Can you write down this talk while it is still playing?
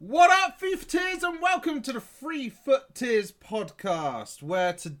What up, FIFA Tears, and welcome to the Free FUT Tears podcast,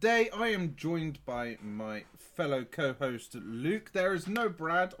 where today I am joined by my fellow co-host Luke. There is no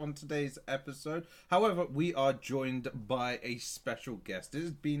Brad on today's episode. However, we are joined by a special guest. It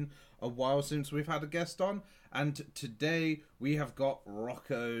has been a while since we've had a guest on, and today we have got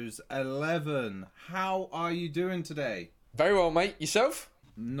RoccosEleven. How are you doing today? Very well, mate. Yourself?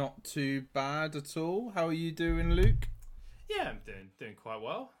 Not too bad at all. How are you doing, Luke? Yeah, I'm doing quite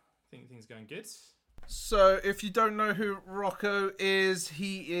well. I think things are going good. So, if you don't know who Rocco is,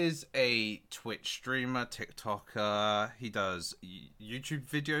 he is a Twitch streamer, TikToker. He does YouTube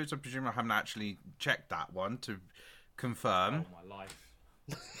videos. I presume I haven't actually checked that one to confirm. Oh, my life.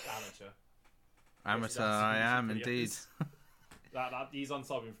 Amateur. Amateur, I am indeed. He's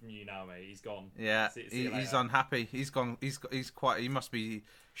unsubbing from you now, mate. He's gone. Yeah, he's unhappy. He's gone. He's quite. He must be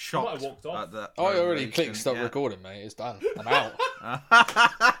shocked. He might have walked off. At the I already clicked stop recording, mate. It's done. I'm out.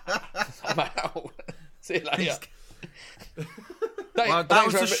 I'm out. See you later. Well, that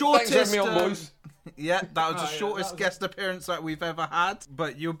was the shortest. Thanks for having me on, boys. Yeah, that was the shortest guest appearance that we've ever had.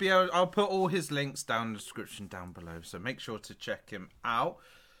 But you'll be able. I'll put all his links down in the description down below, so make sure to check him out.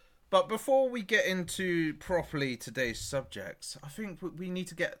 But before we get into properly today's subjects, I think we need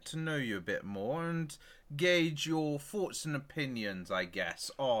to get to know you a bit more and gauge your thoughts and opinions, I guess,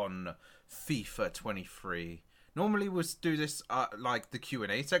 on FIFA 23. Normally we'll do this like the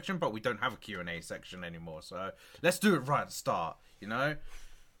Q&A section, but we don't have a Q&A section anymore. So let's do it right at the start, you know?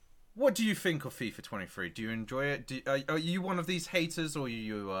 What do you think of FIFA 23? Do you enjoy it? Are you one of these haters, or are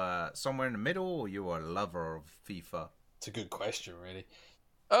you somewhere in the middle, or are you a lover of FIFA? It's a good question, really.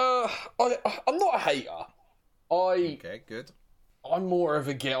 I'm not a hater. Okay, good. I'm more of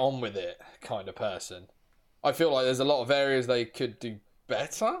a get on with it kind of person. I feel like there's a lot of areas they could do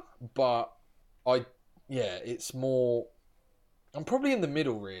better, but it's more. I'm probably in the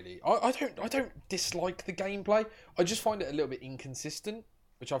middle, really. I don't dislike the gameplay. I just find it a little bit inconsistent,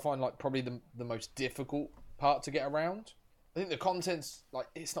 which I find like probably the most difficult part to get around. I think the content's like,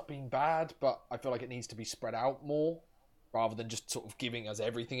 it's not being bad, but I feel like it needs to be spread out more, rather than just sort of giving us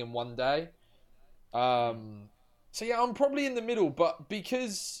everything in one day. So yeah, I'm probably in the middle, but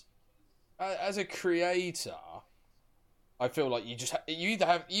because as a creator, I feel like you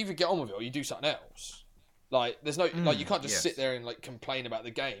either get on with it or you do something else. Like there's no like you can't just sit there and like complain about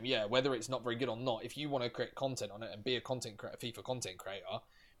the game. Yeah, whether it's not very good or not. If you want to create content on it and be a FIFA content creator,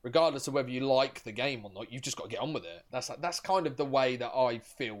 regardless of whether you like the game or not, you've just got to get on with it. That's kind of the way that I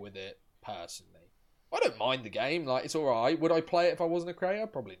feel with it personally. I don't mind the game. Like, it's all right. Would I play it if I wasn't a creator?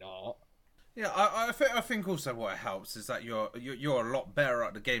 Probably not. Yeah, I think also what helps is that you're a lot better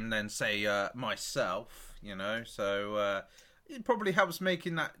at the game than, say, myself, you know? So it probably helps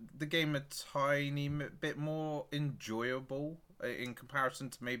making the game a tiny bit more enjoyable in comparison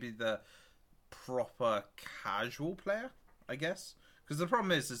to maybe the proper casual player, I guess. Because the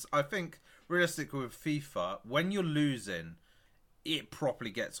problem is I think, realistically with FIFA, when you're losing, it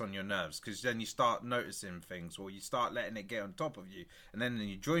properly gets on your nerves, because then you start noticing things, or you start letting it get on top of you, and then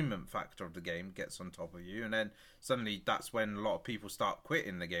the enjoyment factor of the game gets on top of you, and then suddenly that's when a lot of people start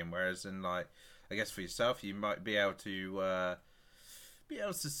quitting the game. Whereas in, like, I guess for yourself, you might be able to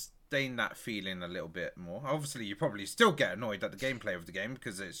sustain that feeling a little bit more. Obviously, you probably still get annoyed at the gameplay of the game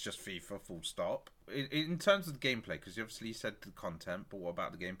because it's just FIFA, full stop. In terms of the gameplay, because obviously you said the content, but what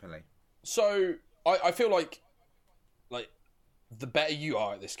about the gameplay? So I feel like the better you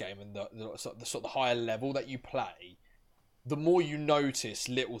are at this game, and the sort of the higher level that you play, the more you notice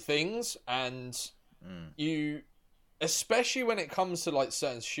little things, and you, especially when it comes to like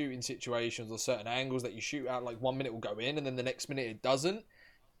certain shooting situations or certain angles that you shoot at, like 1 minute will go in and then the next minute it doesn't,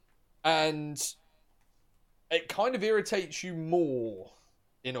 and it kind of irritates you more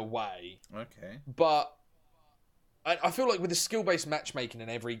in a way. Okay. But I feel like with the skill-based matchmaking in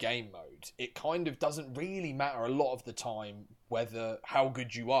every game mode, it kind of doesn't really matter a lot of the time how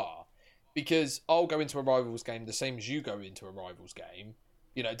good you are. Because I'll go into a Rivals game the same as you go into a Rivals game.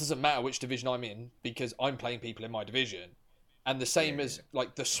 You know, it doesn't matter which division I'm in, because I'm playing people in my division. And the same as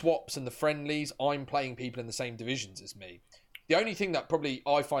like the swaps and the friendlies, I'm playing people in the same divisions as me. The only thing that probably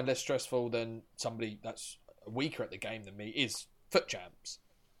I find less stressful than somebody that's weaker at the game than me is FUT champs.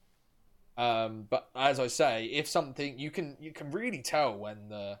 But as I say, if something you can really tell when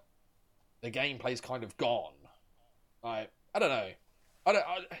the gameplay's kind of gone. I don't know.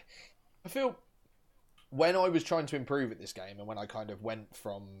 I feel when I was trying to improve at this game, and when I kind of went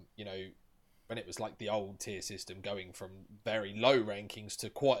from, you know, when it was like the old tier system, going from very low rankings to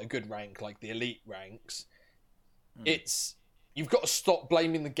quite a good rank, like the elite ranks, you've got to stop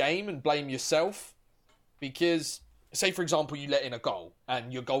blaming the game and blame yourself, because say, for example, you let in a goal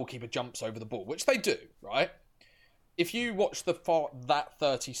and your goalkeeper jumps over the ball, which they do, right? If you watch that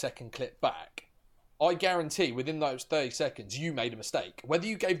 30-second clip back, I guarantee within those 30 seconds, you made a mistake. Whether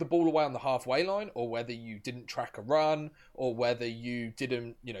you gave the ball away on the halfway line, or whether you didn't track a run, or whether you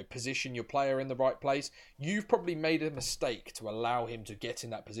didn't, position your player in the right place, you've probably made a mistake to allow him to get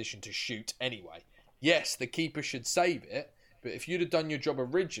in that position to shoot anyway. Yes, the keeper should save it, but if you'd have done your job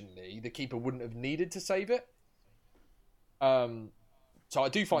originally, the keeper wouldn't have needed to save it. So I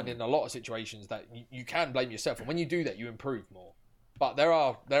do find in a lot of situations that you can blame yourself, and when you do that, you improve more. But there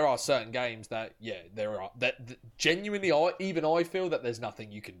are certain games that that genuinely I feel that there's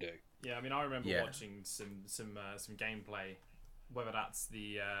nothing you can do. Yeah, I mean, I remember watching some gameplay, whether that's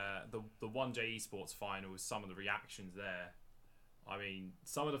the 1J Esports final with some of the reactions there. I mean,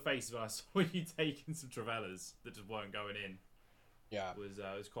 some of the faces when I saw you taking some Travellas that just weren't going in,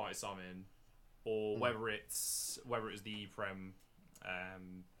 was quite something. Or whether it was the E-Prem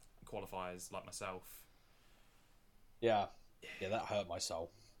qualifiers like myself. Yeah, that hurt my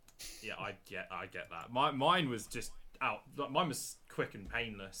soul. Yeah, I get that. Mine was just out. Mine was quick and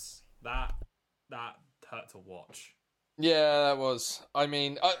painless. That hurt to watch. Yeah, that was. I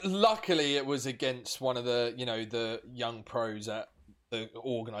mean, luckily it was against one of the the young pros at the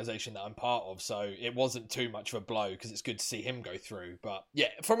organisation that I'm part of, so it wasn't too much of a blow because it's good to see him go through. But yeah,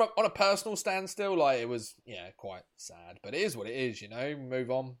 on a personal standstill, it was quite sad. But it is what it is, Move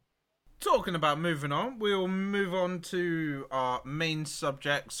on. Talking about moving on, we'll move on to our main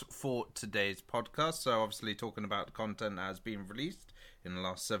subjects for today's podcast. So obviously talking about the content that has been released in the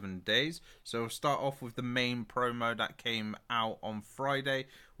last 7 days. So we'll start off with the main promo that came out on Friday,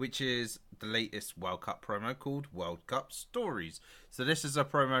 which is the latest World Cup promo called World Cup Stories. So this is a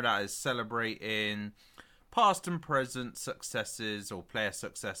promo that is celebrating past and present successes or player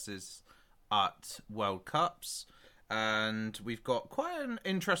successes at World Cups. And we've got quite an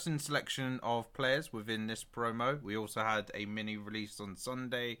interesting selection of players within this promo. We also had a mini release on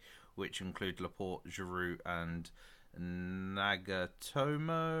Sunday, which include Laporte, Giroud, and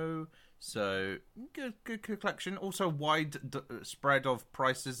Nagatomo. So good collection. Also wide spread of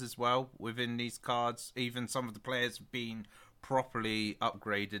prices as well within these cards. Even some of the players have been properly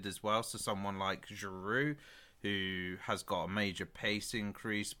upgraded as well. So someone like Giroud, who has got a major pace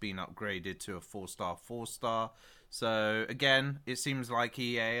increase, been upgraded to a 4-star. So again, it seems like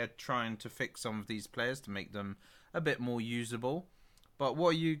EA are trying to fix some of these players to make them a bit more usable. But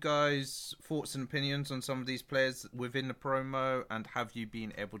what are you guys' thoughts and opinions on some of these players within the promo, and have you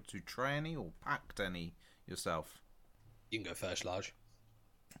been able to try any or packed any yourself? You can go first, Large.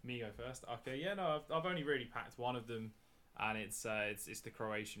 Me go first. Okay, yeah, no, I've only really packed one of them, and it's the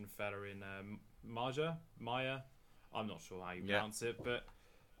Croatian fella in Maya. I'm not sure how you pronounce it, but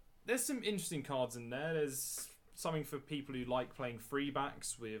there's some interesting cards in there. There's something for people who like playing free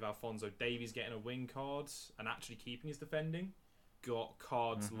backs, with Alphonso Davies getting a wing card and actually keeping his defending. Got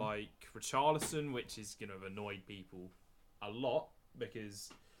cards like Richarlison, which is going to have annoyed people a lot, because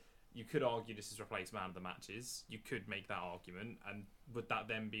you could argue this is replace man of the matches. You could make that argument, and would that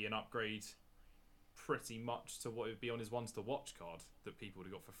then be an upgrade pretty much to what it would be on his ones to watch card that people would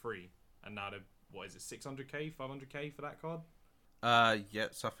have got for free? And now what is it, 600k, 500k for that card? Yeah,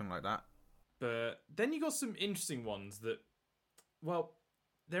 something like that. But then you got some interesting ones that, well,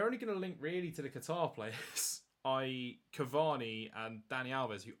 they're only going to link really to the Qatar players, i.e. Cavani and Dani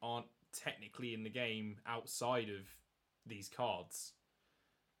Alves, who aren't technically in the game outside of these cards.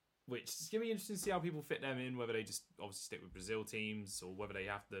 Which is going to be interesting to see how people fit them in, whether they just obviously stick with Brazil teams, or whether they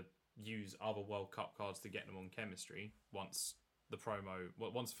have to use other World Cup cards to get them on chemistry once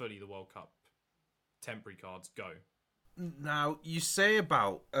fully the World Cup temporary cards go. Now, you say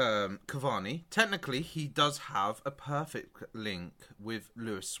about Cavani, technically he does have a perfect link with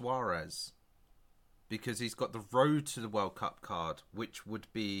Luis Suarez, because he's got the Road to the World Cup card, which would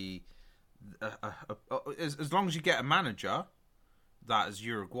be, as long as you get a manager that is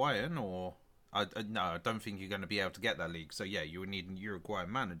Uruguayan, or I don't think you're going to be able to get that league. So yeah, you would need a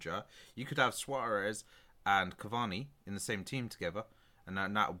Uruguayan manager. You could have Suarez and Cavani in the same team together, and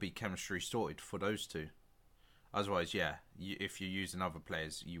that would be chemistry sorted for those two. Otherwise, yeah, if you're using other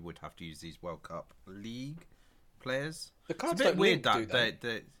players, you would have to use these World Cup League players. The cards it's a bit don't weird link,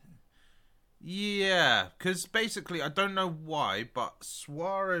 that yeah, because basically, I don't know why, but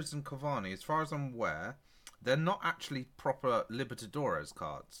Suarez and Cavani, as far as I'm aware, they're not actually proper Libertadores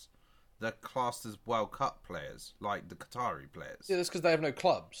cards. They're classed as World Cup players, like the Qatari players. Yeah, that's because they have no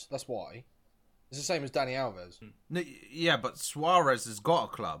clubs. That's why. It's the same as Dani Alves. No, yeah, but Suarez has got a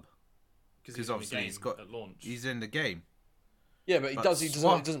club. Because obviously he's got at launch. He's in the game. Yeah, but he But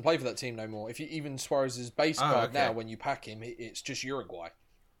doesn't play for that team no more. If you even Suarez's base card now, when you pack him, it's just Uruguay.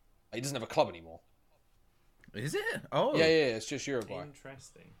 He doesn't have a club anymore. Is it? Oh, yeah, it's just Uruguay.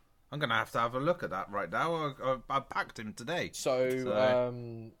 Interesting. I'm gonna have a look at that right now. I packed him today.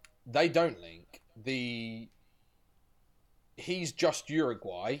 So they don't link. He's just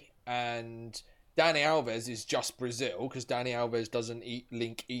Uruguay, and Dani Alves is just Brazil because Dani Alves doesn't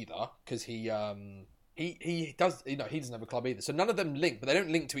link either because he does. He doesn't have a club either. So none of them link, but they don't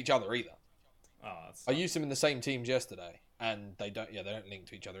link to each other either. I used them in the same teams yesterday, and they don't. Yeah, they don't link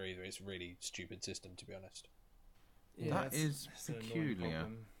to each other either. It's a really stupid system, to be honest. Yeah, that is peculiar.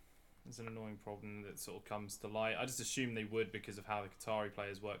 It's an annoying problem that sort of comes to light. I just assumed they would because of how the Qatari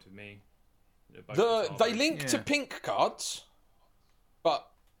players worked with me. They link to pink cards, but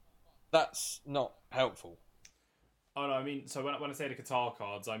that's not helpful. Oh no, I mean, so when I say the Qatar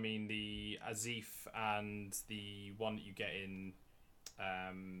cards, I mean the Azif and the one that you get in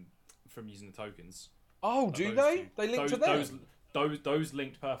from using the tokens. Oh, do they? They link to them? Those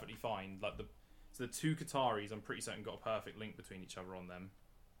linked perfectly fine. So the two Qataris, I'm pretty certain, got a perfect link between each other on them.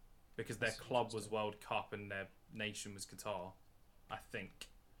 Because their club was World Cup and their nation was Qatar, I think.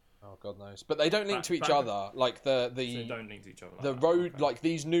 Oh, God knows. But they don't link to each other. Like so they don't link to each other. Like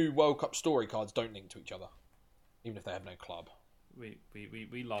these new World Cup story cards don't link to each other. Even if they have no club. We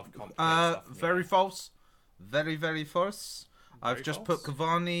love complicated stuff. Very false. Very, very false. I've just put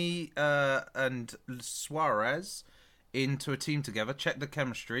Cavani and Suarez into a team together. Check the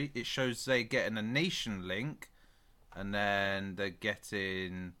chemistry. It shows they're getting a nation link, and then they're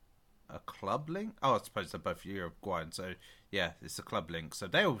getting a club link. Oh, I suppose they're both Uruguayan, so yeah, it's a club link. So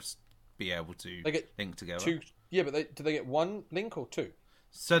they'll be able to link together. But do they get one link or two?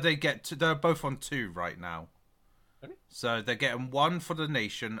 So they're both on 2 right now. Really? So they're getting 1 for the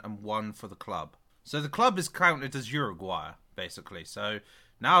nation and 1 for the club. So the club is counted as Uruguay, basically. So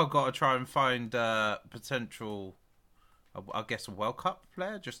now I've got to try and find potential, I guess, a World Cup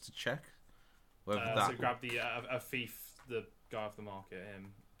player just to check whether that. So grab the Afif, the guy off the market,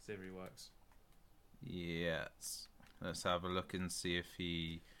 him. See if he works. Yes. Let's have a look and see if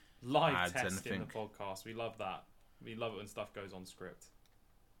he live adds test anything. in the podcast. We love that. We love it when stuff goes on script.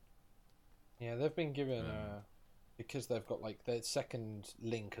 Yeah, they've been given because they've got their second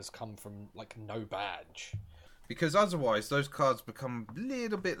link has come from no badge. Because otherwise, those cards become a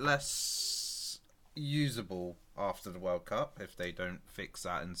little bit less usable after the World Cup if they don't fix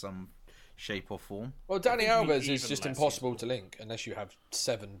that in some shape or form. Well, Dani Alves is just impossible to link unless you have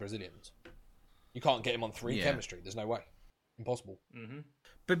 7 Brazilians. You can't get him on 3 chemistry. There's no way. Impossible. Mm-hmm.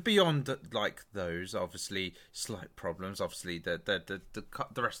 But beyond those, obviously slight problems. Obviously, the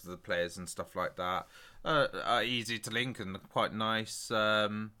rest of the players and stuff like that are easy to link and quite nice.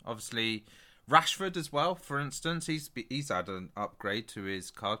 Obviously, Rashford as well. For instance, he's had an upgrade to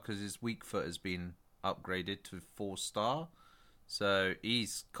his card because his weak foot has been upgraded to 4-star. So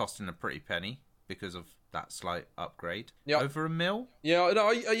he's costing a pretty penny because of that slight upgrade. Yep. Over $1 million? Yeah,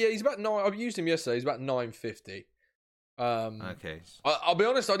 no, he's about 9. I've used him yesterday. He's about 950. Okay. I'll be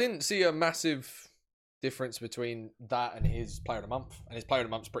honest. I didn't see a massive difference between that and his player of the month. And his player of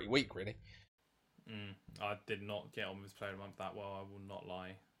the month's pretty weak, really. I did not get on with his player of the month that well. I will not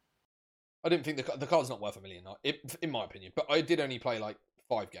lie. I didn't think the card's not worth $1 million, in my opinion. But I did only play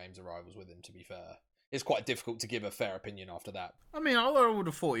 5 games of Rivals with him. To be fair. It's quite difficult to give a fair opinion after that. I mean, I would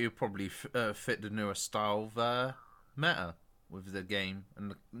have thought you'd probably fit the newer style of meta with the game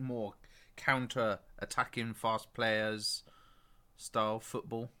and the more counter-attacking, fast players style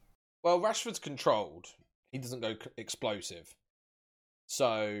football. Well, Rashford's controlled. He doesn't go explosive.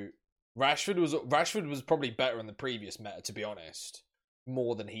 So Rashford was probably better in the previous meta, to be honest,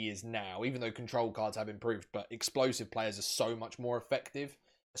 more than he is now. Even though control cards have improved, but explosive players are so much more effective,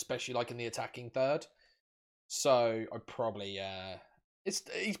 especially in the attacking third. So I probably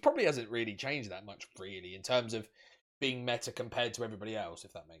he probably hasn't really changed that much, really, in terms of being meta compared to everybody else,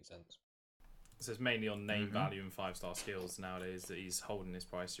 if that makes sense. So it's mainly on name value and 5-star skills nowadays that he's holding his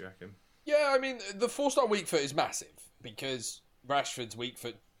price, you reckon? Yeah, I mean, the 4-star weak foot is massive because Rashford's weak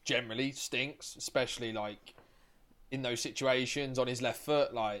foot generally stinks, especially in those situations on his left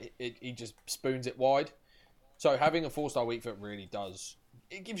foot. He just spoons it wide. So having a 4-star weak foot really does.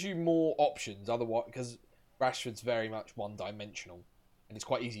 It gives you more options, otherwise, because Rashford's very much one-dimensional, and it's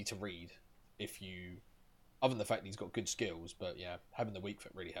quite easy to read other than the fact that he's got good skills, but yeah, having the weak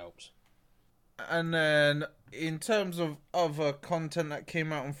foot really helps. And then, in terms of other content that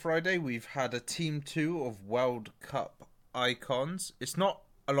came out on Friday, we've had a Team 2 of World Cup icons. It's not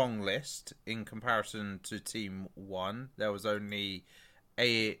a long list in comparison to Team 1. There was only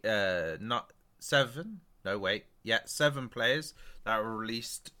 7 No, wait. Yeah, 7 players that were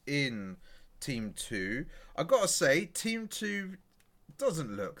released in Team 2. I gotta say, Team 2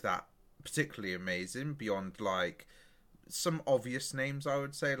 doesn't look that particularly amazing beyond, like, some obvious names, I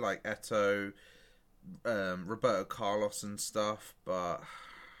would say, like Eto, Roberto Carlos and stuff, but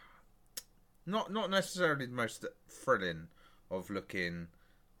not necessarily the most thrilling of looking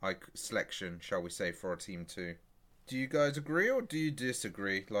like selection, shall we say, for a Team 2. Do you guys agree or do you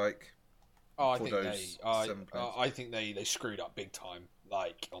disagree? Like, I think they screwed up big time.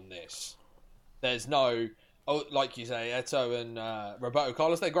 Like on this, there's no like you say, Eto and Roberto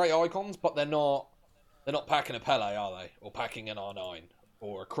Carlos. They're great icons, but they're not packing a Pele, are they? Or packing an R9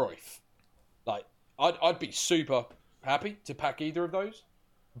 or a Cruyff. Like I'd be super happy to pack either of those,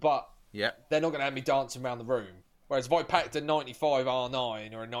 but they're not going to have me dancing around the room. Whereas if I packed a 95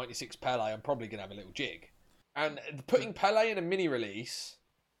 R9 or a 96 Pele, I'm probably going to have a little jig. And putting Pele in a mini release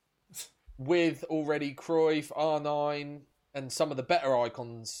with already Cruyff, R9, and some of the better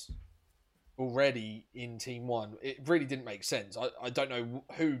icons already in Team 1, it really didn't make sense. I don't know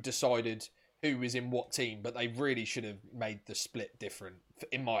who decided who was in what team, but they really should have made the split different,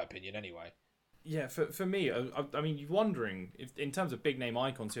 in my opinion, anyway. Yeah, for me, I mean, you're wondering, if in terms of big name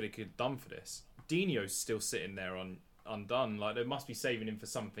icons, who they could have done for this. Dino's still sitting there undone. Like, they must be saving him for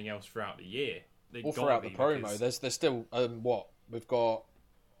something else throughout the year. Or throughout the promo. Because... There's still, we've got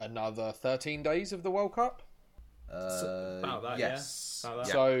another 13 days of the World Cup? About that, yes. Yeah. About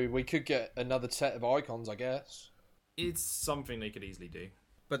that. So we could get another set of icons, I guess. It's something they could easily do.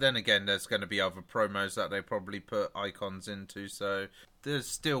 But then again, there's going to be other promos that they probably put icons into, so there's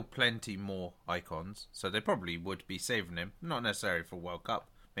still plenty more icons. So they probably would be saving him, not necessarily for World Cup.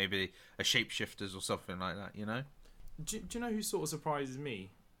 Maybe a Shapeshifters or something like that, you know? Do you know who sort of surprises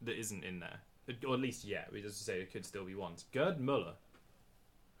me that isn't in there? Or at least yet, we just say it could still be one. Gerd Muller.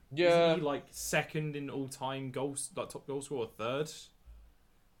 Yeah. Isn't he like second in all-time goals, like top goal scorer, third?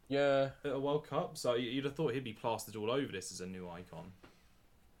 Yeah. At a World Cup? So you'd have thought he'd be plastered all over this as a new icon.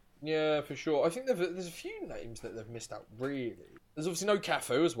 Yeah, for sure. I think there's a few names that they've missed out, really. There's obviously no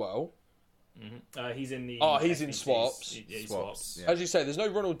Cafu as well. Mm-hmm. He's in the... he's in swaps. He swaps. Yeah. As you say, there's no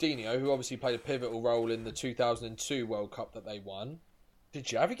Ronaldinho, who obviously played a pivotal role in the 2002 World Cup that they won. Did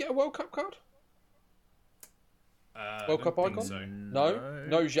Xavi get a World Cup card? World Cup icon? So. No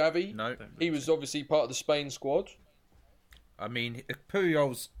Xavi. No. He was obviously part of the Spain squad. I mean,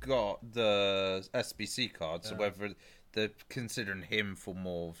 Puyol's got the SBC card, so whether they're considering him for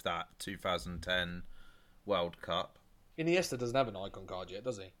more of that 2010 World Cup. Iniesta doesn't have an icon card yet,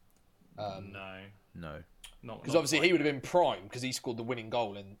 does he? No. Because obviously he would have been prime because he scored the winning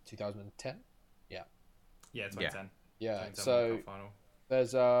goal in 2010. Yeah, 2010. Yeah, 2010 so World Cup final.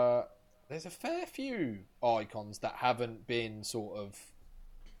 there's a fair few icons that haven't been sort of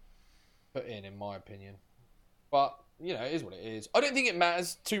put in my opinion. But, you know, it is what it is. I don't think it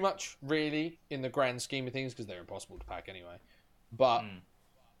matters too much, really, in the grand scheme of things, because they're impossible to pack anyway. But,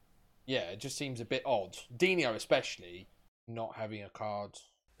 yeah, it just seems a bit odd. Dino especially, not having a card.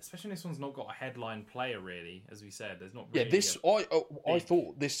 Especially when this one's not got a headline player, really, as we said. There's not really I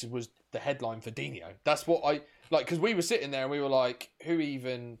thought this was the headline for Dino. That's what I... Like, because we were sitting there and we were like, who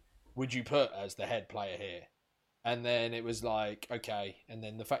even would you put as the head player here? And then it was like, okay. And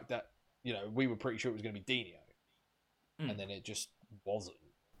then the fact that, you know, we were pretty sure it was going to be Dino. And then it just wasn't.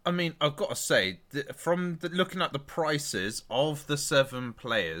 I mean, I've got to say, from looking at the prices of the 7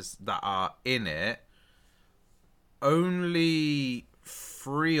 players that are in it, only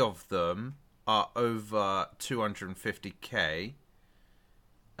 3 of them are over 250k.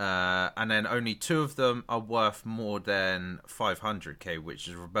 And then only 2 of them are worth more than 500k, which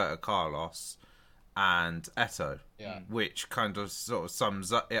is Roberto Carlos and Eto, which kind of sort of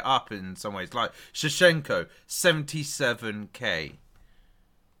sums it up in some ways. Like Shevchenko, 77k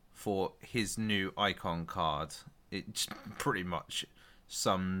for his new icon card. It pretty much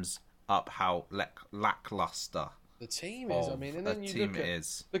sums up how lackluster the team is. I mean, and then you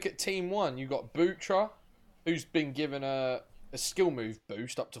look at Team 1. You got Butra, who's been given a skill move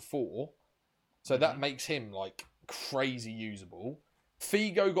boost up to 4, so that makes him like crazy usable.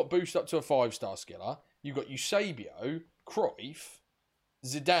 Figo got boosted up to a 5-star skiller. You got Eusebio, Cruyff,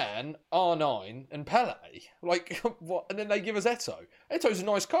 Zidane, R9, and Pele. Like, what? And then they give us Eto. Eto's a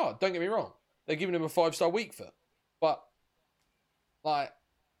nice card, don't get me wrong. They're giving him a 5-star weak foot. But, like,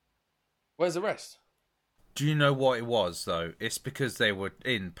 where's the rest? Do you know what it was, though? It's because they were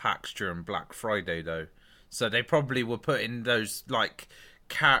in packs during Black Friday, though. So they probably were putting those, like,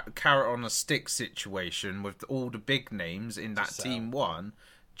 carrot on a stick situation with all the big names in that Team 1,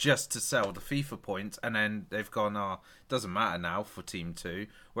 just to sell the FIFA points, and then they've gone, doesn't matter now for Team 2.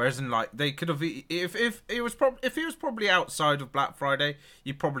 Whereas in like they could have, if it was probably outside of Black Friday,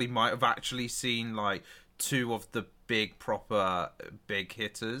 you probably might have actually seen like 2 of the big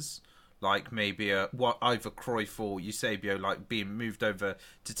hitters, like maybe either Cruyff or Eusebio, like being moved over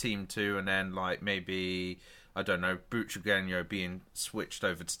to Team 2, and then like maybe, I don't know, Butragueño being switched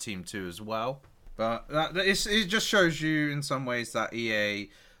over to Team 2 as well. But it just shows you in some ways that EA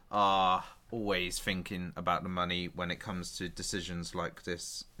are always thinking about the money when it comes to decisions like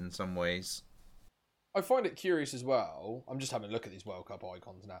this in some ways. I find it curious as well. I'm just having a look at these World Cup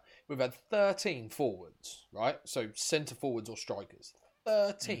icons now. We've had 13 forwards, right? So centre forwards or strikers.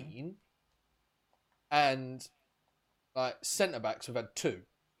 13. And like centre backs, we've had 2.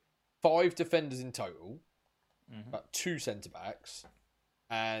 5 defenders in total. About 2 centre backs.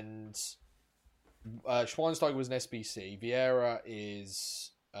 And Schweinsteiger was an SBC. Vieira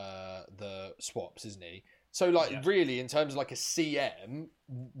is the swaps, isn't he? So, like, really, in terms of like a CM,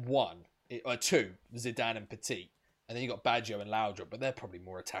 2, Zidane and Petit. And then you got Baggio and Laudrup, but they're probably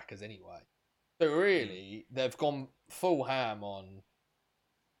more attackers anyway. So, really, they've gone full ham on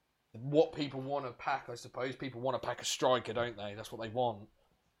what people want to pack, I suppose. People want to pack a striker, don't they? That's what they want.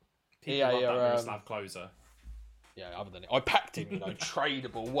 People love that Miroslav Klose. Yeah, other than it. I packed him,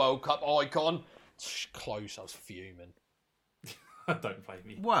 tradable World Cup icon. Close, I was fuming. Don't blame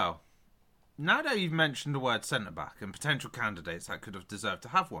me. Well, now that you've mentioned the word centre-back and potential candidates that could have deserved to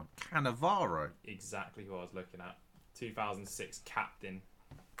have one, Cannavaro. Exactly who I was looking at. 2006 captain.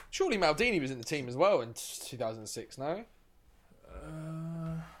 Surely Maldini was in the team as well in 2006, no?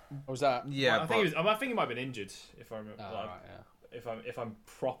 What was that? Yeah, I think he might have been injured, if I remember. If I'm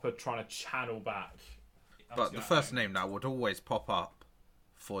proper trying to channel back. But the first name that would always pop up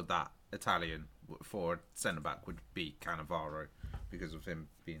for that Italian, for a centre-back, would be Cannavaro, because of him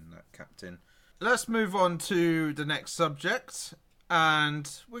being that captain. Let's move on to the next subject, and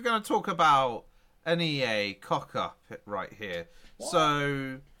we're going to talk about an EA cock-up right here. What?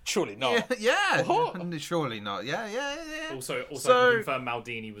 So... Surely not. Yeah. Surely not. Yeah. Also confirm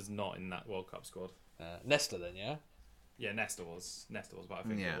Maldini was not in that World Cup squad. Nesta then, yeah? Yeah, Nesta was, but I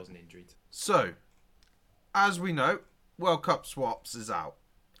think he wasn't injured. So, as we know, World Cup swaps is out.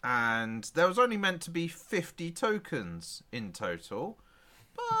 And there was only meant to be 50 tokens in total.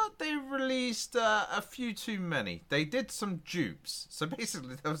 But they released a few too many. They did some dupes. So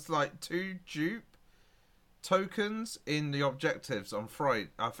basically there was like 2 dupe tokens in the objectives on Friday.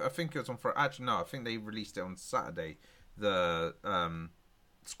 I think it was on Friday. Actually, no, I think they released it on Saturday. The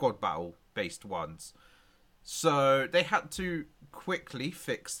squad battle based ones. So they had to quickly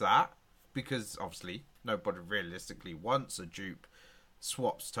fix that. Because obviously nobody realistically wants a dupe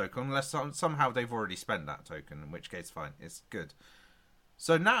swaps token unless somehow they've already spent that token, in which case fine, it's good.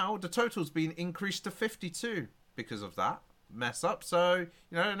 So now the total's been increased to 52 because of that mess up. So,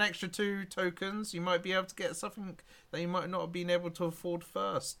 an extra 2 tokens, you might be able to get something that you might not have been able to afford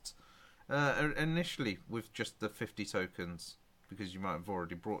first initially with just the 50 tokens, because you might have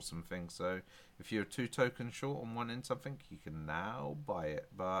already brought some things. So if you're 2 tokens short on wanting something, you can now buy it.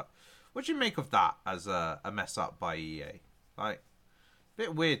 But what do you make of that as a mess up by EA? Like,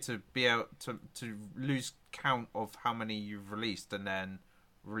 bit weird to be able to lose count of how many you've released and then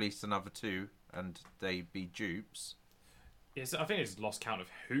release another 2 and they be dupes. Yes, I think it's lost count of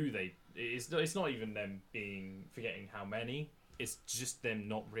who they. It's not even them forgetting how many. It's just them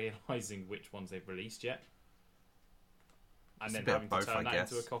not realizing which ones they've released yet, and then having to turn that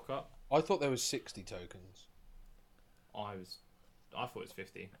into a cock up. I thought there was 60 tokens. I thought it was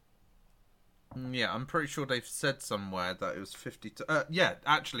 50. Yeah, I'm pretty sure they've said somewhere that it was 50. Yeah,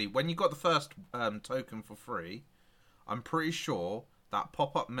 actually, when you got the first token for free, I'm pretty sure that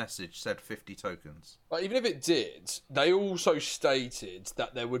pop-up message said 50 tokens. But even if it did, they also stated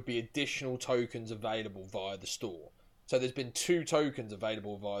that there would be additional tokens available via the store. So there's been 2 tokens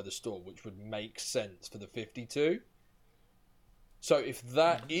available via the store, which would make sense for the 52. So if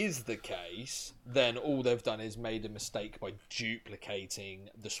that is the case, then all they've done is made a mistake by duplicating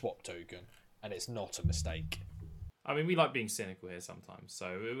the swap token. And it's not a mistake. I mean, we like being cynical here sometimes,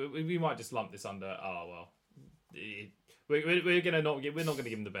 so we might just lump this under. Oh well, we're not going to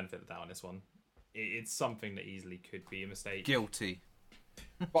give them the benefit of the doubt on this one. It's something that easily could be a mistake. Guilty.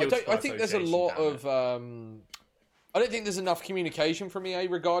 But I think there's a lot of. I don't think there's enough communication from EA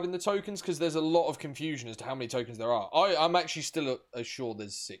regarding the tokens, because there's a lot of confusion as to how many tokens there are. I'm actually still sure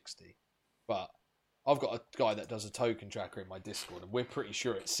there's 60, but I've got a guy that does a token tracker in my Discord, and we're pretty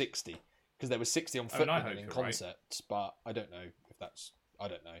sure it's 60. Because there was 60 on Footman and in concepts, right. But I don't know if that's... I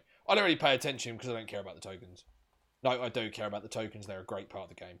don't know. I don't really pay attention because I don't care about the tokens. No, I do care about the tokens. They're a great part of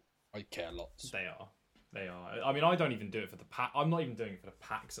the game. I care lots. They are. I mean, I don't even do it for the pack. I'm not even doing it for the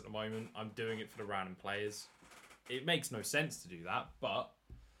packs at the moment. I'm doing it for the random players. It makes no sense to do that, but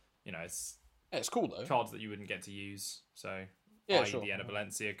it's cool though. Cards that you wouldn't get to use. So sure. The Enna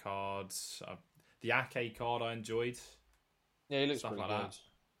Valencia cards, the Ake card I enjoyed. Yeah, it looks stuff pretty like good. that.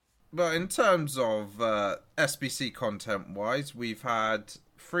 But in terms of SBC content-wise, we've had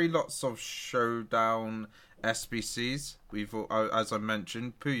 3 lots of Showdown SBCs. We've, as I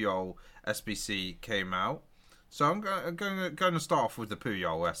mentioned, Puyol SBC came out. So I'm going to start off with the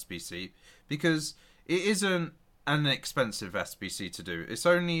Puyol SBC because it isn't an expensive SBC to do. It's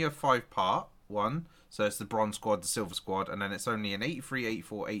only a 5-part one. So it's the Bronze Squad, the Silver Squad, and then it's only an 83,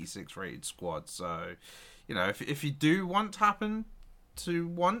 84, 86 rated squad. So, if you do want to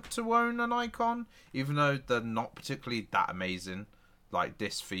own an icon, even though they're not particularly that amazing, like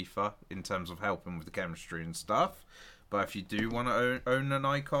this FIFA, in terms of helping with the chemistry and stuff. But if you do want to own an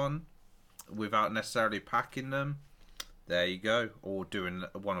icon without necessarily packing them, there you go. Or doing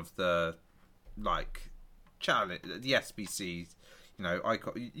one of the, challenge, the SBCs,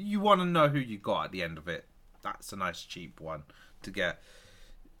 icon. You want to know who you got at the end of it. That's a nice cheap one to get.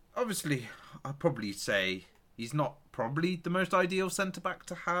 Obviously, I'd probably say he's not probably the most ideal centre-back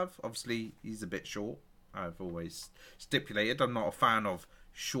to have. Obviously, he's a bit short. I've always stipulated I'm not a fan of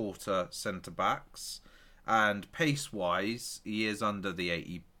shorter centre-backs. And pace-wise, he is under the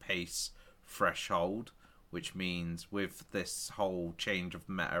 80 pace threshold, which means with this whole change of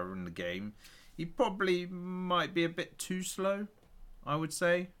meta in the game, he probably might be a bit too slow, I would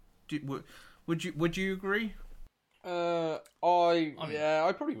say. Would you agree? I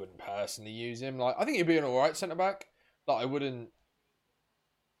probably wouldn't personally use him. I think he'd be an alright centre back. I wouldn't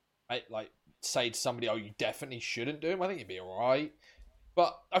say to somebody, "Oh, you definitely shouldn't do him." I think he'd be alright,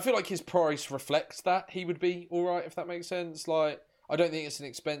 but I feel like his price reflects that he would be alright, if that makes sense. I don't think it's an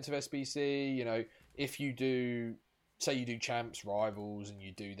expensive SBC. If you do, say you do champs, rivals, and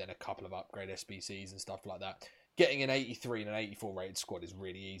you do then a couple of upgrade SBCs and stuff like that, getting an 83 and an 84 rated squad is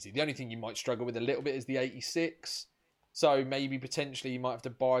really easy. The only thing you might struggle with a little bit is the 86. So maybe potentially you might have to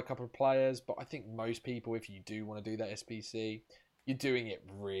buy a couple of players, but I think most people, if you do want to do that SBC, you're doing it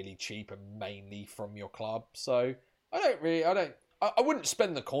really cheap and mainly from your club. So I wouldn't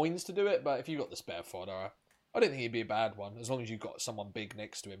spend the coins to do it, but if you've got the spare fodder, I don't think it'd be a bad one, as long as you've got someone big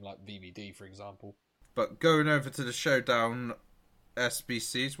next to him, like VVD, for example. But going over to the Showdown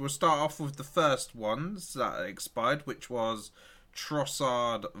SBCs, we'll start off with the first ones that expired, which was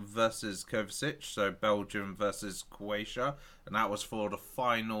Trossard versus Kovacic, so Belgium versus Croatia, and that was for the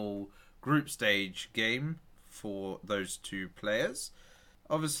final group stage game for those two players.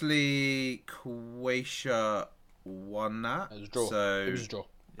 Obviously, Croatia won that. It was a draw. So... It was a draw.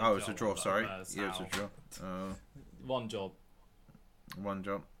 Oh, it was a draw, sorry. Yeah, it was a draw. One job.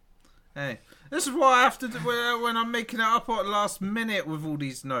 Hey, this is what I have to do when I'm making it up at the last minute with all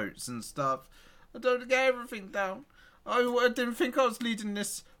these notes and stuff. I don't get everything down. I didn't think I was leading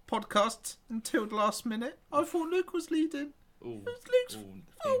this podcast until the last minute. I thought Luke was leading. Ooh, Luke's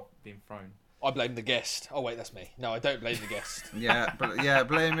being thrown. I blame the guest. Oh, wait, that's me. No, I don't blame the guest.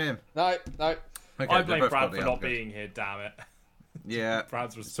 blame him. No. Okay, I blame Brad for not being here, damn it. Yeah.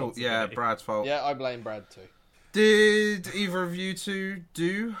 Brad's responsibility. Brad's fault. Yeah, I blame Brad too. Did either of you two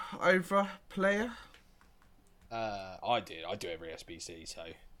do over player? I did. I do every SBC, so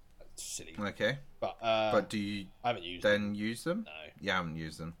that's silly. Okay. But do you I haven't used then them. use them? No. Yeah, I haven't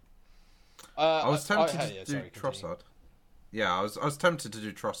used them. I was tempted to do continue. Trossard. Yeah, I was tempted to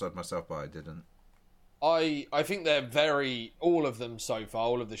do Trossard myself, but I didn't. I think they're all of them so far,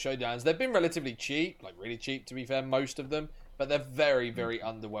 all of the Showdowns, they've been relatively cheap, really cheap to be fair, most of them, but they're very, very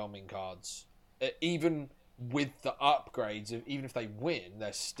underwhelming cards. Even with the upgrades, even if they win,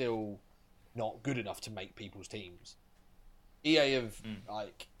 they're still not good enough to make people's teams. EA have,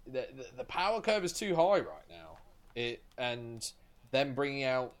 the power curve is too high right now. And them bringing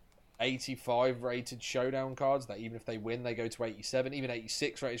out 85 rated Showdown cards, that even if they win, they go to 87, even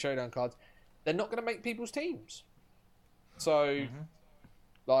 86 rated Showdown cards, they're not going to make people's teams. So,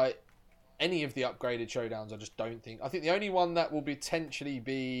 any of the upgraded Showdowns, I just don't think. I think the only one that will potentially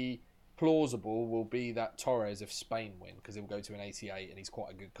be plausible will be that Torres if Spain win, because he'll go to an 88 and he's quite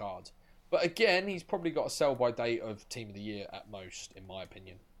a good card. But again, he's probably got a sell-by date of Team of the Year at most, in my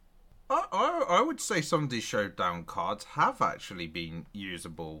opinion. I would say some of these Showdown cards have actually been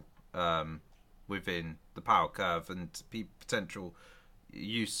usable within the power curve and potential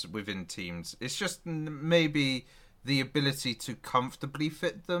use within teams. It's just maybe the ability to comfortably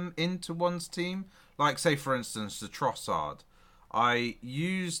fit them into one's team. Like, say, for instance, the Trossard. I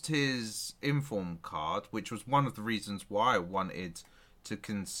used his inform card, which was one of the reasons why I wanted to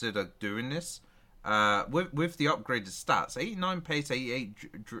consider doing this. With the upgraded stats, 89 pace,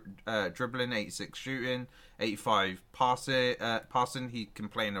 88 dribbling, 86 shooting, 85 passing. He can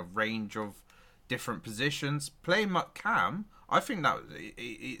play in a range of different positions. Playing Cam, I think that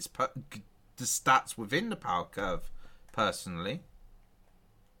it's the stats within the power curve. Personally,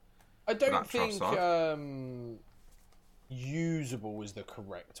 I don't think usable is the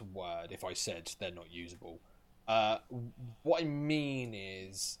correct word. If I said they're not usable, what I mean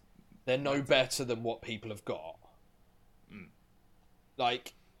is they're no better than what people have got.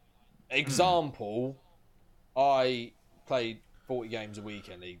 Like, example, I played 40 games a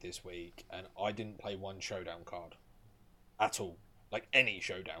weekend league this week, and I didn't play one Showdown card at all. Like any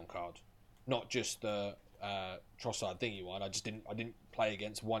Showdown card, not just the Trossard thingy one. I didn't play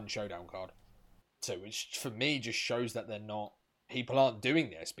against one Showdown card. So which for me just shows that people aren't doing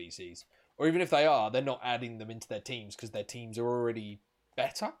the SBCs, or even if they are, they're not adding them into their teams because their teams are already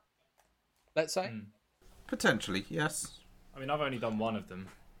better. Let's say potentially, yes. I mean, I've only done one of them,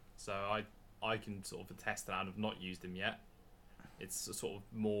 so I can sort of attest that I've not used them yet. It's sort of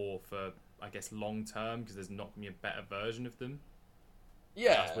more for, I guess, long term because there's not going to be a better version of them.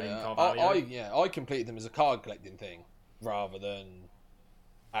 Yeah, I completed them as a card collecting thing rather than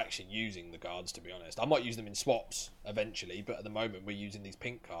actually using the cards. To be honest, I might use them in swaps eventually, but at the moment we're using these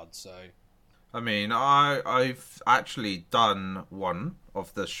pink cards. So, I mean, I've actually done one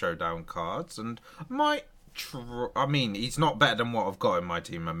of the Showdown cards, and I mean, he's not better than what I've got in my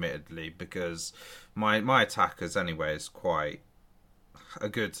team, admittedly, because my attackers anyway is quite a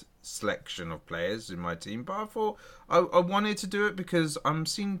good selection of players in my team. But I thought I wanted to do it because I'm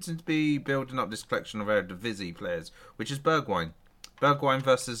seem to be building up this collection of Eredivisie players, which is Bergwijn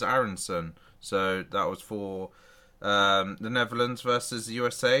versus Aronson. So that was for the Netherlands versus the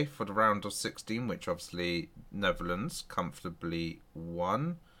USA for the round of 16, which obviously Netherlands comfortably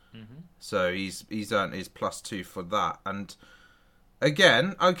won. Mm-hmm. So he's earned his +2 for that. And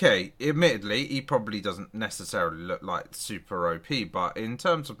again, okay, admittedly, he probably doesn't necessarily look like super OP, but in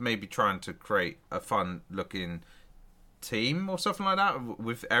terms of maybe trying to create a fun-looking team or something like that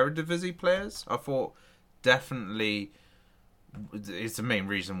with Eredivisie players, I thought definitely it's the main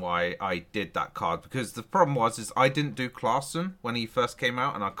reason why I did that card. Because the problem is I didn't do Klaassen when he first came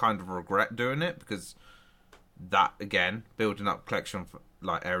out, and I kind of regret doing it because that, again, building up collection for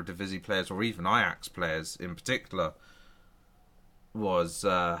like Eredivisie players or even Ajax players in particular was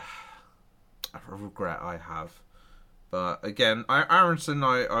a regret I have. But again, Aronson,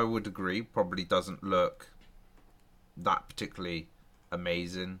 I would agree, probably doesn't look that particularly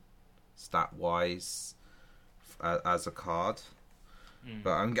amazing stat-wise as a card.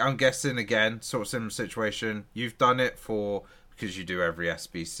 But I'm guessing, again, sort of similar situation. You've done it because you do every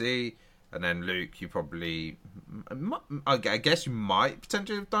SBC, and then Luke, you probably, I guess you might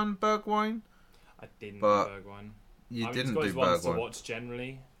potentially have done Bergwijn. I didn't do Bergwijn. You didn't do Bergwijn. To watch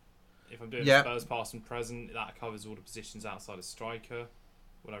generally. If I'm doing Spurs past and present, that covers all the positions outside of striker.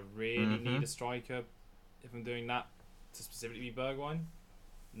 Would I really need a striker if I'm doing that to specifically be Bergwijn?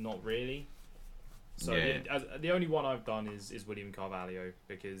 Not really. So the only one I've done is William Carvalho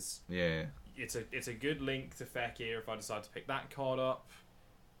because it's a good link to Fekir if I decide to pick that card up.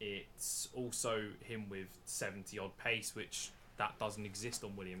 It's also him with 70 odd pace, which that doesn't exist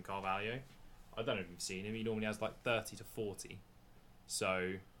on William Carvalho. I don't know if you've seen him. He normally has like 30 to 40.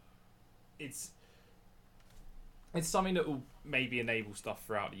 So it's something that will maybe enable stuff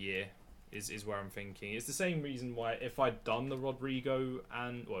throughout the year is where I'm thinking. It's the same reason why if I'd done the Rodrigo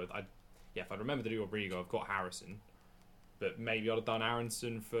if I remember to do Rodrigo, I've got Harrison. But maybe I'd have done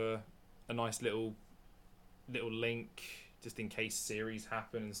Aronson for a nice little link just in case series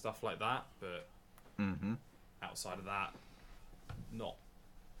happen and stuff like that. But outside of that, not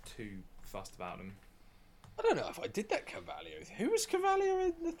too fussed about them. I don't know if I did that Carvalho. Who was Carvalho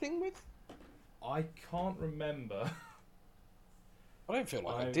in the thing with? I can't remember. I don't feel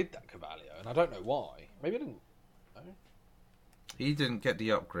like I did that Carvalho, and I don't know why. Maybe I didn't. No. He didn't get the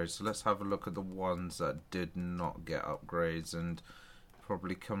upgrades, so let's have a look at the ones that did not get upgrades and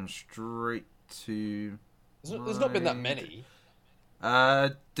probably come straight to... There's not been that many.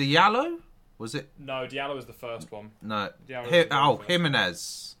 Diallo? Was it? No, Diallo was the first one. No.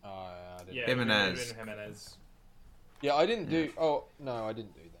 Jimenez. Jimenez. Yeah, I didn't do... Oh, no, I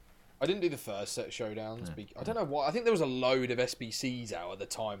didn't do that. I didn't do the first set of Showdowns. I don't know why. I think there was a load of SBCs out at the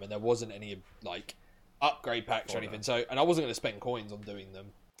time, and there wasn't any, like, upgrade packs or anything. So, and I wasn't going to spend coins on doing them.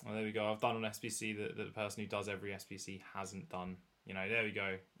 Well, there we go. I've done an SBC that the person who does every SBC hasn't done. You know, there we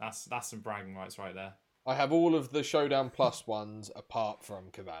go. That's some bragging rights right there. I have all of the Showdown Plus ones apart from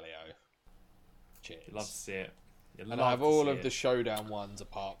Cavalio. Cheers. You'd love to see it. And I have all of the Showdown ones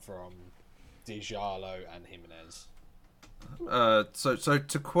apart from Dijalo and Jimenez. So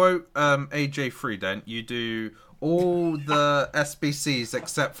to quote AJ Freedent, you do all the SBCs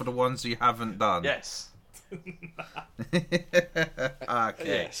except for the ones you haven't done. Yes. Okay.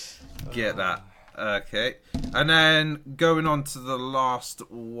 Yes. Get that. Okay. And then going on to the last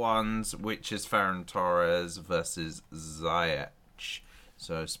ones, which is Ferran Torres versus Ziyech.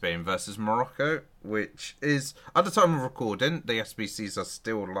 So Spain versus Morocco, which is, at the time of recording, the SBCs are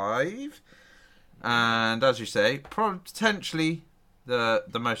still live. And as you say, potentially the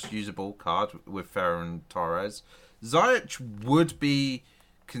most usable card with Ferran Torres. Ziyech would be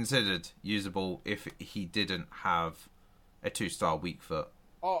considered usable if he didn't have a 2-star weak foot.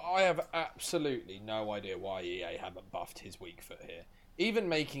 Oh, I have absolutely no idea why EA haven't buffed his weak foot here. Even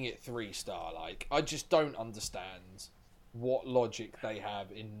making it 3-star, I just don't understand what logic they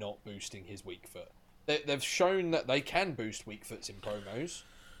have in not boosting his weak foot. They've shown that they can boost weak foots in promos.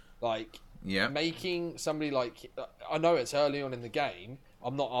 Making somebody I know it's early on in the game.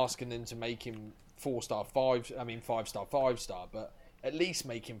 I'm not asking them to make him 4-star 5-star 5-star, but at least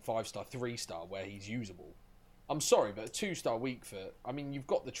make him 5-star 3-star where he's usable. I'm sorry, but a 2-star weak foot, you've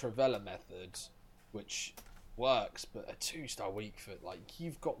got the Travella method, which works, but a 2-star weak foot,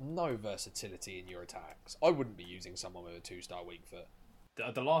 you've got no versatility in your attacks. I wouldn't be using someone with a 2-star weak foot.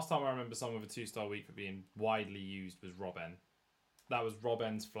 The last time I remember someone with a 2-star weak foot being widely used was Robben. That was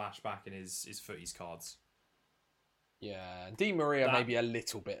Robben's flashback in his footies cards. Yeah, Di Maria maybe a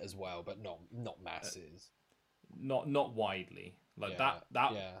little bit as well, but not masses. Not widely. That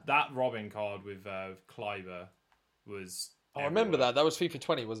Robben card with Kleiber was. I remember that. That was FIFA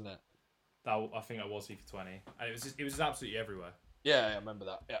 20, wasn't it? I think that was FIFA 20, and it was absolutely everywhere. Yeah, I remember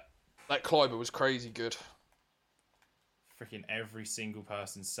that. Yeah, that Kleiber was crazy good. Freaking every single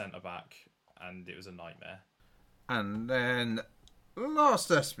person's centre back, and it was a nightmare. And then last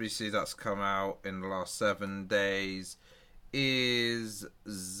SBC that's come out in the last 7 days is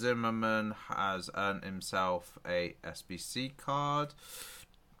Zimmerman has earned himself a SBC card.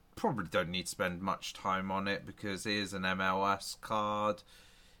 Probably don't need to spend much time on it because it is an MLS card.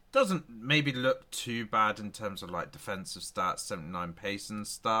 Doesn't maybe look too bad in terms of defensive stats, 79 pace and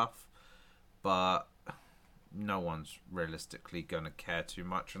stuff, but no one's realistically going to care too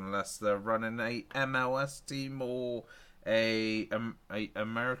much unless they're running a MLS team or a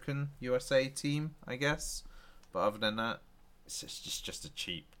American USA team, I guess. But other than that, it's just a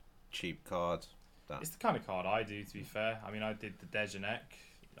cheap card. It's the kind of card I do, to be fair. I did the Dejanek.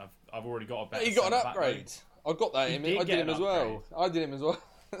 I've already got a better. You got an upgrade. I got that. I did him as well. I did him as well.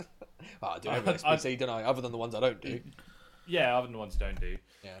 I do every SBC, don't I? Other than the ones I don't do. Yeah, other than the ones you don't do.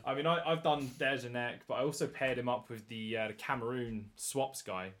 Yeah. I've done Dejanek, but I also paired him up with the Cameroon swaps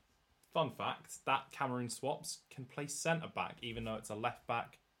guy. Fun fact, that Cameroon swaps can play centre-back, even though it's a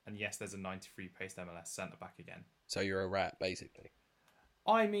left-back. And yes, there's a 93 pace MLS centre-back again. So you're a rat, basically.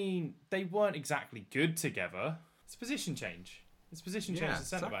 They weren't exactly good together. It's a position change. It's position change to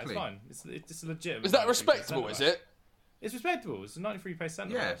centre-back. Exactly. It's fine. It's legitimate. Is that respectable, is it? It's respectable. It's a 93 pace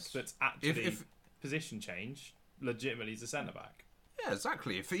centre-back. Yes. That's actually position change. Legitimately, is a centre-back. Yeah,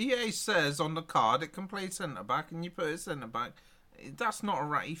 exactly. If EA says on the card it can play centre-back and you put it centre-back, that's not a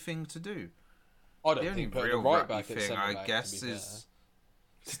ratty thing to do. I don't think putting the right back at thing, centre-back, I guess, is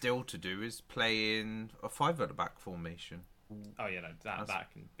still to do is play in a 5-at-the-back formation. Oh yeah, no,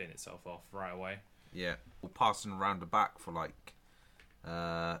 that can bin itself off right away. Yeah, or passing around the back for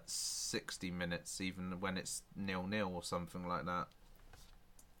 60 minutes, even when it's 0-0 or something like that.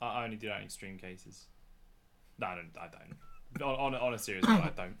 I only do that in extreme cases. No, I don't. On a serious note,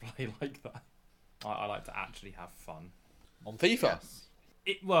 I don't play like that. I like to actually have fun. On FIFA?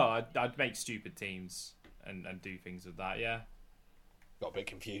 Yes. I'd make stupid teams and do things with that, yeah. Got a bit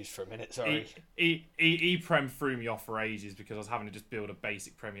confused for a minute, sorry. E-Prem threw me off for ages because I was having to just build a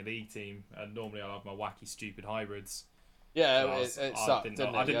basic Premier League team, and normally I have my wacky, stupid hybrids. Yeah, it sucked, didn't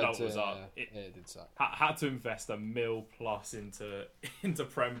it? I didn't know what was up. It did suck. Had to invest $1 million+ into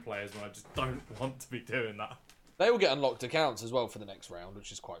Prem players when I just don't want to be doing that. They will get unlocked accounts as well for the next round,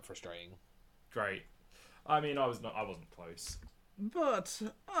 which is quite frustrating. Great. I wasn't close. But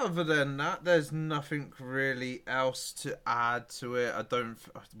other than that, there's nothing really else to add to it.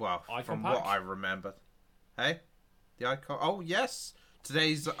 From what I remember. Hey? The icon? Oh, yes.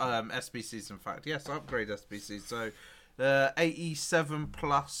 Today's SBCs, in fact. Yes, upgrade SBCs. So, E11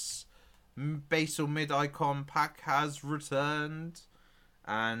 plus base or mid icon pack has returned.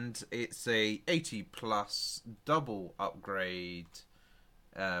 And it's a 80 plus double upgrade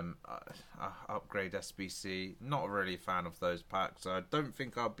upgrade SBC. Not really a fan of those packs. So I don't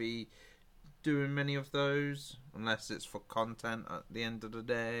think I'll be doing many of those unless it's for content at the end of the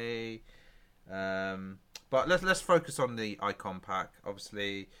day. But let's focus on the icon pack.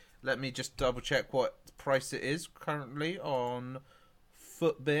 Obviously, let me just double check what price it is currently on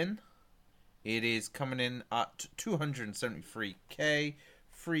FUT. It is coming in at 273k.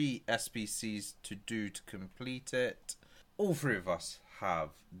 3 SBCs to do to complete it. All three of us have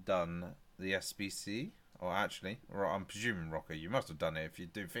done the SBC. Or actually, I'm presuming, Rocco, you must have done it if you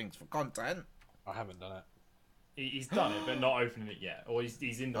do things for content. I haven't done it. He's done it, but not opening it yet. Or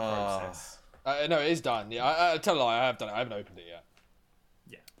he's in the process. No, it is done. Yeah, I tell a lie, I have done it. I haven't opened it yet.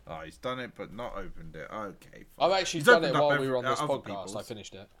 Yeah. Oh, he's done it, but not opened it. Okay, I've fine. actually done it while we were on this podcast. People's. I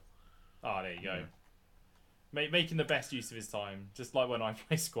finished it. Oh, there you go. Making the best use of his time, just like when I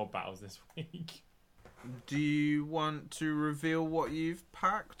play squad battles this week. Do you want to reveal what you've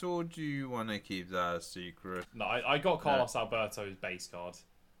packed, or do you want to keep that a secret? No, I got Carlos Alberto's base card,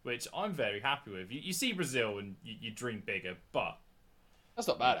 which I'm very happy with. You see Brazil and you dream bigger, but that's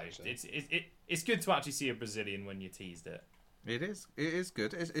not bad actually. It's good to actually see a Brazilian when you teased it. It is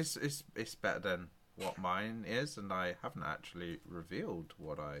good. It's better than what mine is, and I haven't actually revealed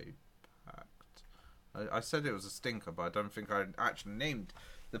what I packed. I said it was a stinker, but I don't think I actually named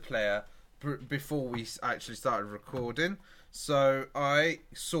the player before we actually started recording. So I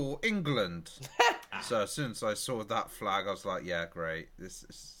saw England. So as soon as I saw that flag, I was like, "Yeah, great. This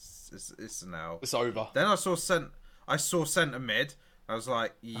is now. It's over." Then I saw centre mid. I was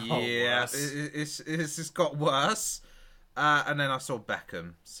like, "Yeah, it's got worse." And then I saw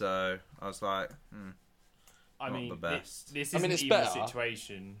Beckham. So I was like, not the best. This isn't it's even better. a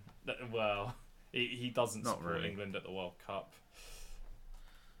situation that he doesn't Not support really. England at the World Cup.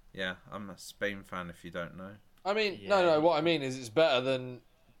 Yeah, I'm a Spain fan. If you don't know. I mean, Yeah. no. What I mean is, it's better than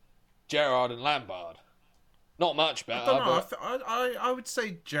Gerrard and Lampard. Not much better. I don't know. But I would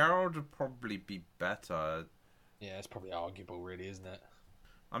say Gerald would probably be better. yeah, it's probably arguable, really, isn't it?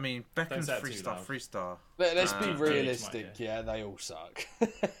 I mean, Beckham's say it too loud. 3-star. Let's be Might, realistic. yeah. Yeah, they all suck.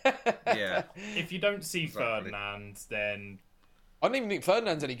 Yeah. If you don't see Exactly. Ferdinand, then I don't even think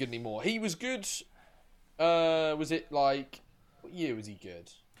Ferdinand's any good anymore. He was good. Was it like what year was he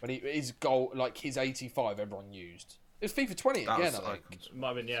good? When his goal, like his 85, everyone used. It was FIFA 20 That again, was I think. icons. might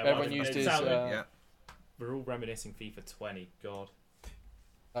have been, yeah. Everyone might have been. used It his, sounded- Yeah. We're all reminiscing FIFA 20. God.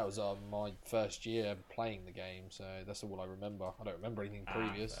 That was my first year playing the game, so that's all I remember. I don't remember anything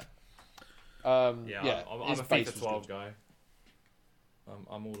previous. Fair. Yeah, I'm his a base FIFA was 12 good. guy.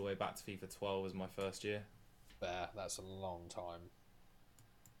 I'm all the way back to FIFA 12 as my first year. There, that's a long time.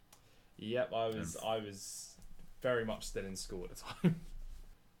 Yep, I was very much still in school at the time,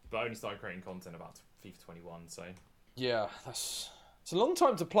 but I only started creating content about FIFA 21. So Yeah, it's a long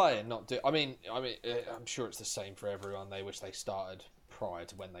time to play and not do. I mean, I'm sure it's the same for everyone. They wish they started prior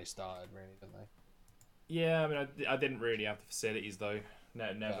to when they started, really, don't they? yeah, I mean, I didn't really have the facilities though.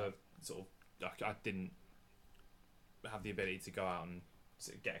 Never sort of. I didn't have the ability to go out and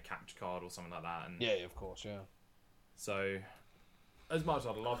get a capture card or something like that. And Yeah, of course, yeah. so, as much as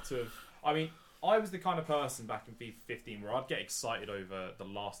I'd love to have, I mean, I was the kind of person back in FIFA 15 where I'd get excited over the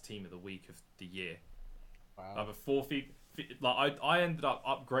last team of the week of the year. Wow. Before FIFA, I ended up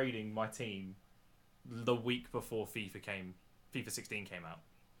upgrading my team the week before FIFA 16 came out.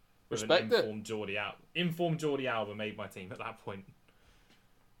 With Respect an it. informed Jordi Alba made my team at that point.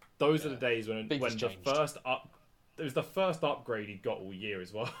 Those are the days when Things the changed. it was the first upgrade he got all year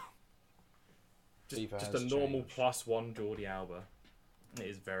as well. just FIFA just has a normal changed. +1 Jordi Alba. It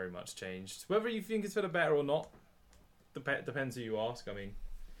is very much changed. Whether you think it's for the better or not, depends who you ask. I mean,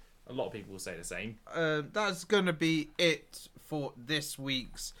 a lot of people will say the same. That's going to be it for this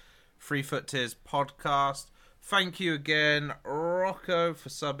week's Free Foot Tiers podcast. Thank you again, Rocco, for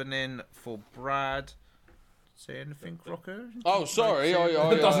subbing in for Brad. Say anything, Rocco? Oh, sorry.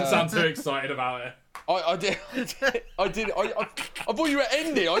 It doesn't sound too excited about it. I did. I thought you were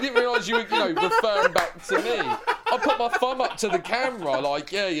ending. I didn't realise you were, referring back to me. I put my thumb up to the camera,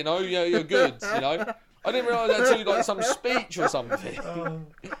 like, yeah, you're good, I didn't realise I had to do like some speech or something.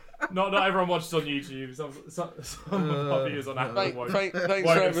 Not everyone watches on YouTube. Some of my viewers on Apple won't Thanks for have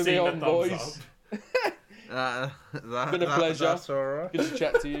having me seen the on, thumbs boys. up. Been a pleasure. That's all right. Good to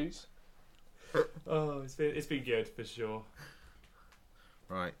chat to you. Oh, it's been good for sure.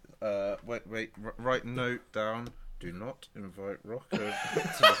 Right. Wait. Write note down. Do not invite Rocco.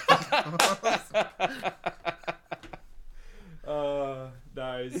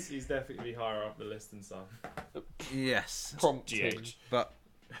 No, he's definitely higher up the list than some. Yes. Prompt him. GH. But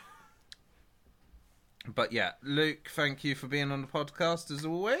But yeah, Luke, thank you for being on the podcast as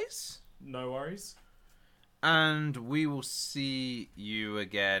always. No worries. And we will see you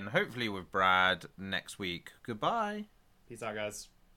again, hopefully with Brad, next week. Goodbye. Peace out, guys.